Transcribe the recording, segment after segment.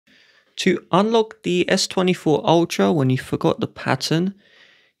To unlock the S24 Ultra when you forgot the pattern,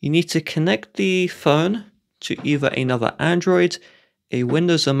 you need to connect the phone to either another Android, a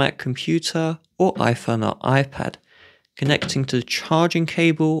Windows or Mac computer, or iPhone or iPad. Connecting to the charging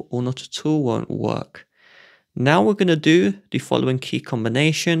cable or not at all won't work. Now we're going to do the following key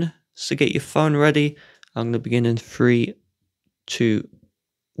combination. So get your phone ready. I'm going to begin in 3, 2,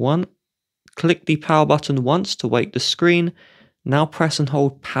 1. Click the power button once to wake the screen. Now press and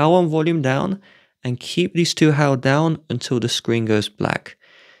hold power and volume down and keep these two held down until the screen goes black.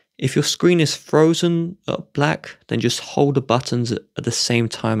 If your screen is frozen black, then just hold the buttons at the same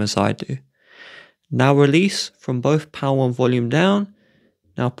time as I do. Now release from both power and volume down.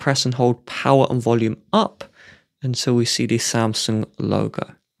 Now press and hold power and volume up until we see the Samsung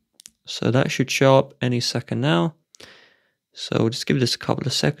logo. So that should show up any second now. So we'll just give this a couple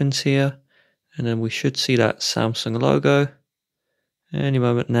of seconds here, and then we should see that Samsung logo any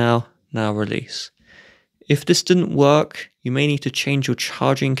moment now. Now release. If this didn't work, you may need to change your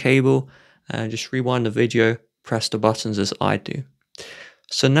charging cable and just rewind the video, press the buttons as I do.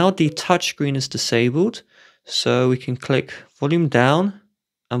 So now the touchscreen is disabled, so we can click volume down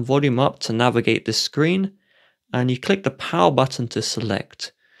and volume up to navigate this screen, and you click the power button to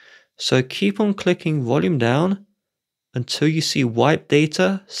select. So keep on clicking volume down until you see wipe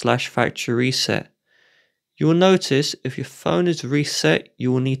data / factory reset. You will notice if your phone is reset,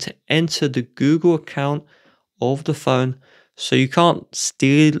 you will need to enter the Google account of the phone. So you can't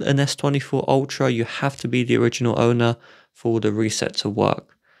steal an S24 Ultra, you have to be the original owner for the reset to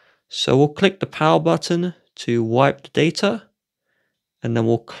work. So we'll click the power button to wipe the data, and then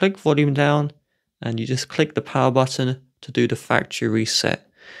we'll click volume down, and you just click the power button to do the factory reset.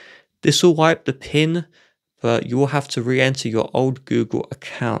 This will wipe the PIN, but you will have to re-enter your old Google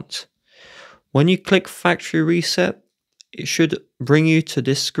account. When you click factory reset, it should bring you to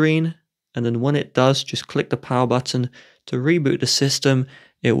this screen, and then when it does, just click the power button to reboot the system.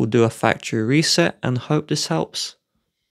 It will do a factory reset, and hope this helps.